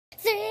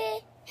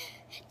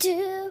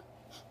2,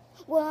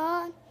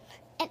 1,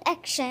 and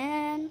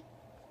action.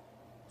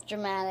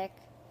 Dramatic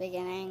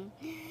beginning.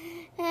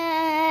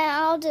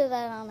 I'll do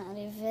that on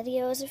other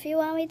videos if you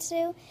want me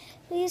to.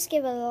 Please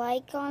give a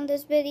like on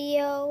this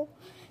video.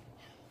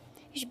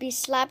 You should be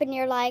slapping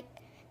your like.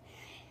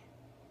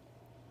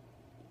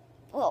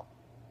 Well,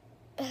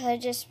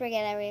 just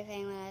forget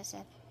everything that I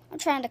said. I'm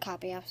trying to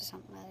copy off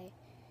somebody.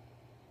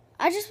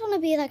 I just want to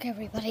be like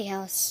everybody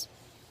else.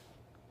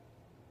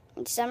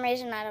 For some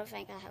reason, I don't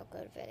think I have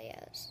good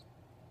videos.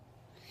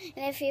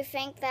 And if you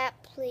think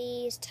that,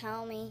 please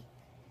tell me.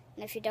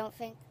 And if you don't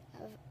think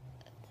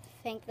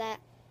that,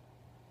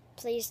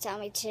 please tell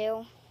me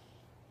too.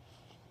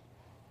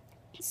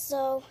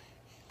 So,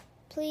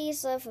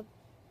 please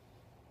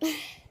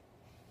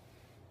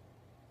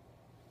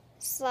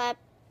slap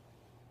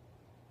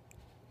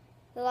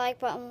the like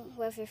button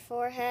with your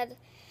forehead,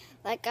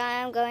 like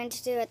I am going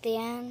to do at the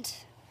end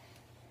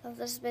of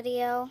this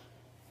video.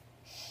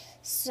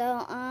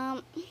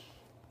 So,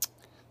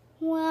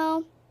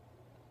 well,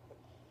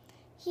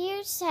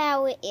 here's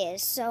how it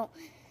is. So,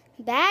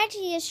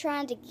 Badgy is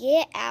trying to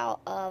get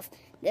out of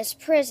this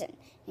prison,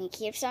 and he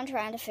keeps on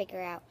trying to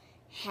figure out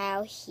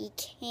how he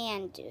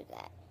can do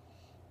that.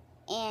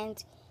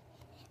 And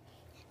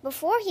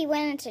before he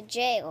went into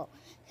jail,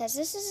 because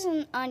this is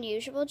an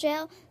unusual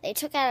jail, they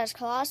took out his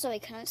claws so he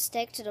couldn't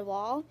stick to the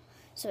wall,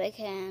 so he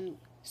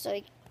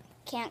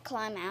can't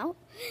climb out.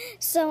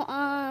 So,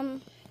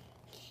 and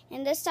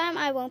this time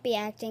I won't be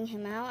acting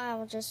him out. I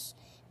will just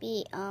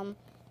be,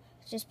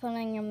 just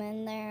putting him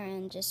in there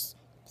and just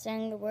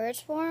saying the words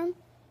for him.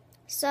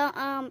 So,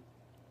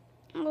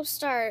 we'll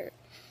start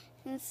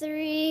in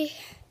 3,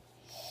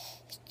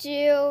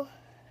 2,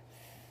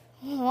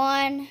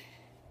 1,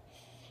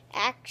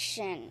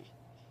 action.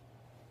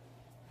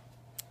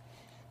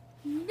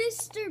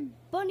 Mr.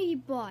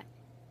 Bunnybot,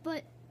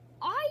 but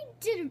I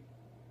didn't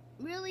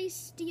really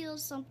steal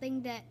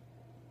something that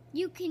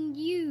you can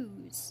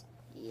use.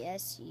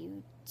 Yes,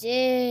 you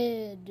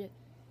did.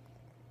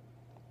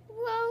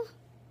 Well,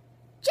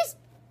 just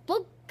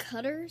book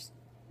cutters.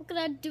 What can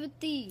I do with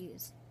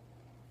these?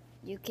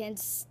 You can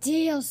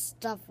steal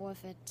stuff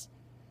with it.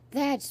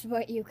 That's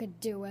what you could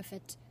do with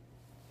it.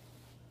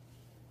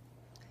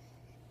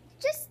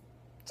 Just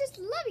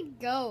let me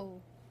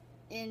go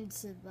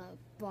into the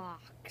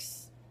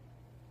box.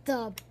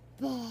 The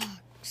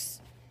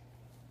box.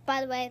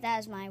 By the way, that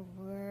is my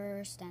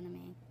worst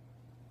enemy.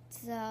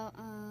 So,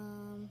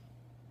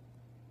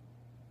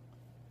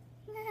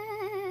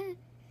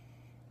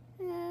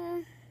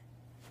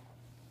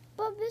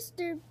 but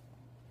Mr.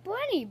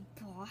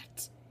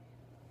 Bunnybot,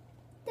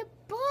 the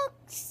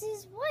box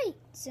is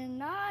white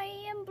and I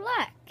am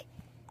black.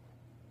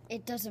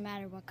 It doesn't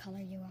matter what color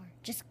you are.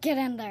 Just get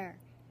in there.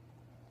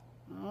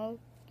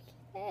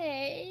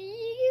 Okay.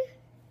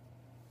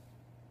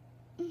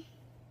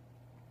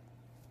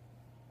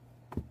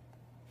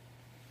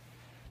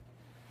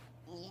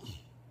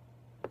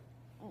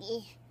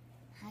 Yeah,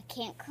 I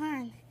can't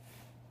climb.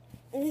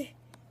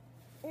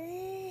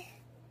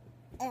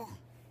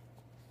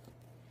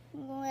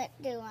 What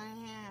do I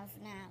have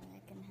now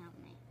that can help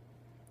me?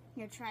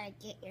 You're trying to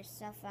get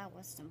yourself out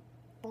with some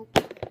bolt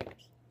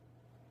cutters.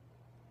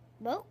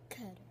 Bolt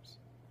cutters?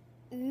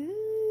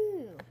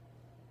 Ooh.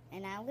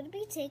 And I'm going to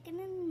be taking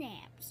a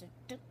nap, so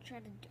don't try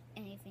to do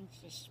anything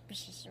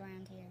suspicious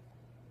around here.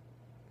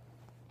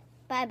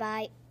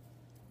 Bye-bye.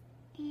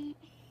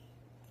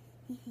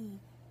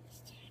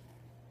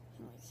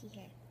 Let's see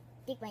here.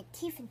 Dig my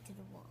teeth into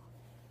the wall.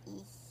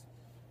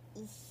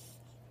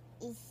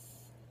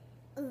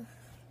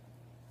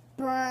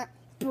 Burn,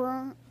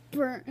 burn,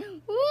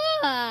 burn.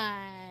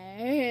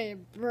 Why?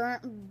 Burn,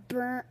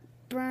 burn,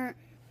 burn,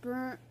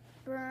 burn,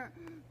 burn,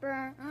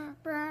 burn,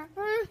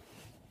 burn.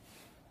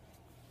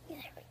 Yeah,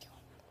 there we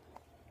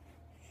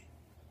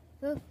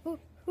go.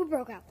 Who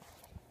broke out?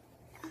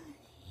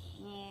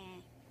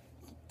 Yeah,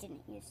 he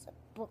didn't use the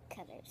book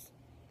cutters.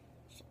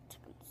 Should have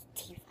taken his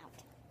teeth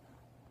out.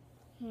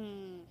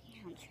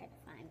 I'll try to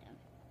find him.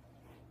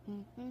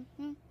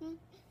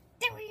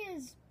 There he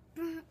is!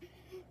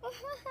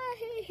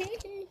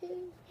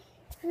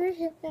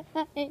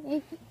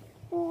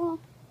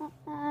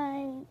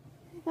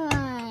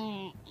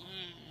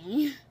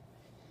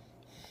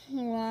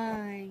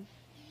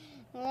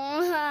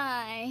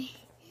 Why?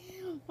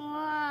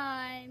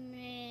 Why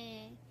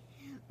me?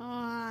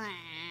 Why?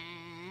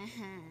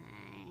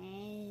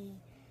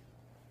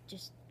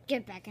 Just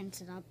get back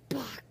into the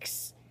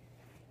box.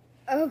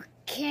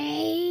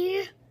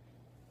 Okay.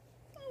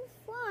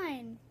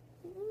 Fine.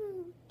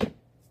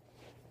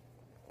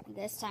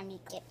 This time you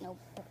get no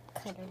book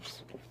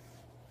cutters.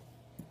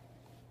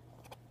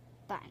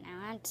 But now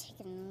I'm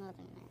taking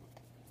another nap.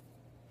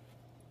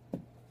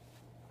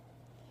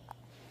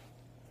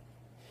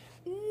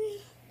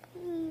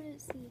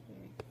 Let's see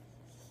here.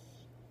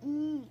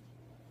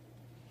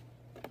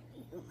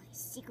 My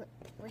secret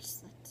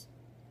bracelet.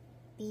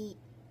 Beep.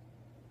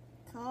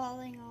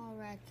 Calling all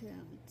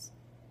raccoons.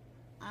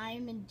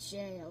 I'm in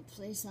jail.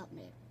 Please help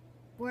me.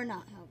 We're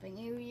not helping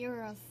you.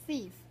 You're a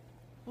thief.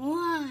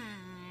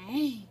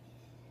 Why?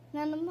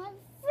 none of my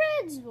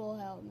friends will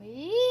help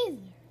me either.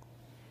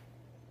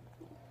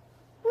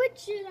 What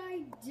should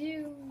I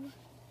do?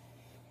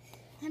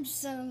 I'm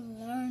so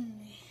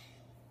lonely.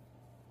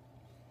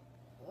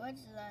 What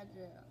should I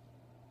do?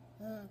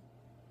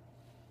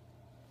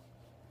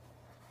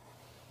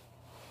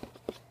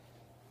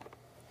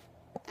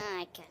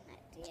 I got an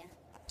idea.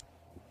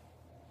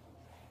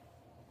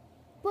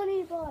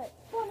 Bunny butt,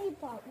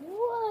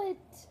 what?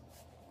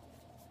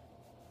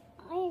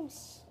 I am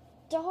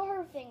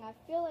starving. I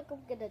feel like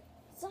I'm gonna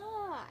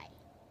die.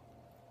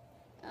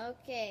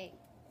 Okay.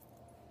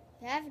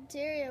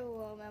 Cafeteria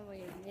woman,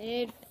 we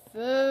need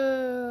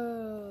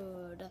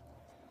food.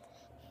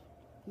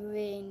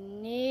 We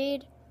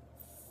need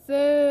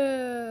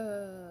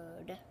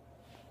food.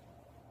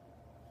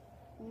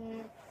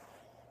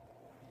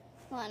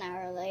 1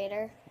 hour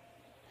later.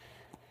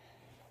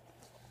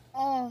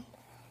 Oh,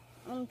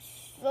 I'm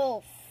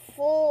so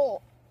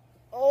full.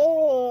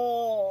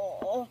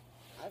 Oh,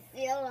 I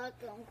feel like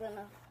I'm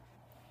gonna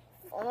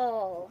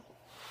fall.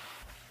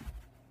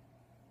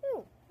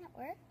 Ooh, that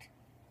worked.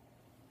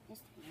 This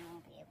time you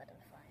won't be able to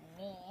find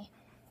me.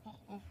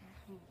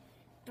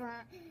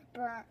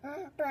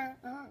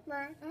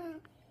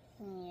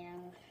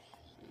 Yeah.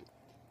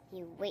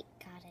 You wait,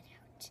 got it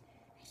out.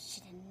 I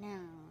should have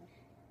known.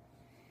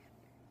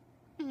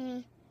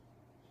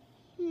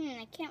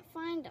 I can't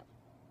find him.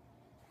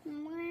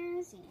 Where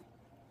is he?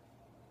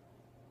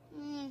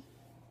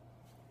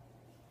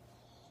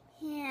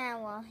 Yeah,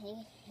 well,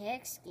 he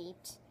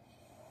escaped.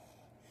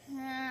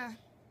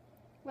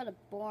 What a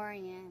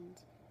boring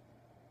end.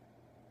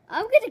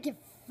 I'm gonna get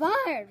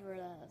fired for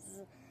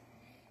this.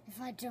 If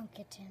I don't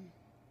get him,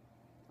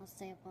 I'll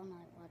stay up all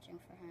night watching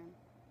for him.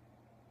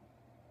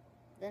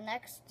 The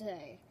next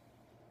day,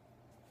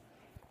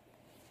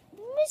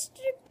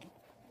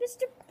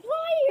 Mr.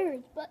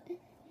 Pliers, but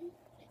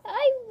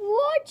I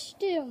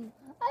watched him.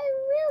 I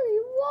really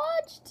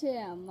watched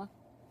him.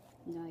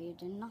 No, you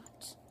did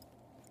not.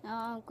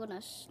 Now I'm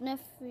gonna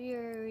sniff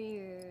your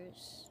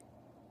ears.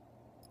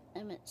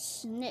 I meant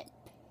snip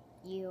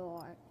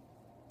your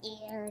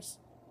ears.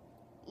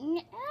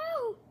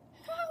 Ow!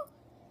 Ow!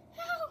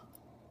 Ow!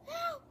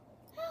 Ow!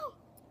 Ow!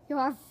 You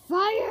are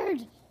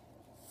fired!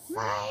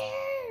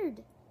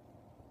 Fired!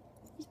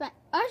 He's my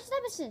arch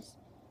nemesis.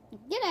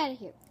 Get out of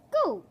here.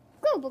 Go!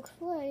 Go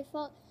before I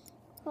call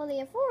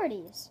the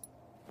authorities.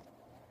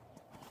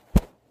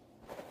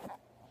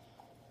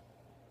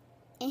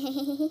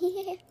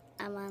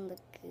 I'm on the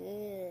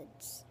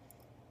goods.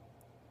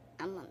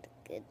 I'm on the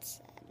good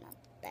side, not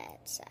the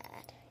bad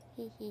side.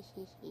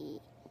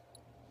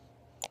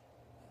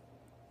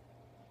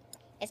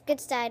 It's good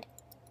side.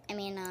 I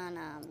mean on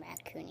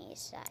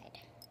Raccoony's side.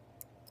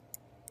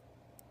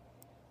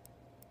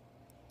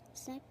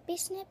 Snippy,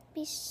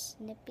 snippy,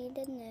 snippy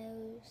the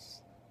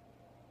nose.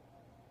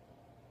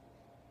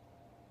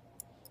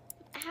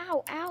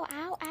 Ow, ow,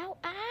 ow, ow,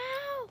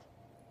 ow!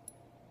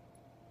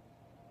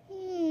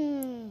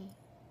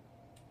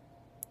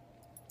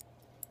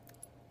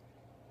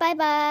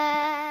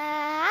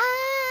 Bye-bye!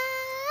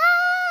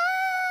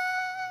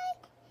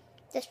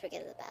 Just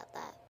forget about that.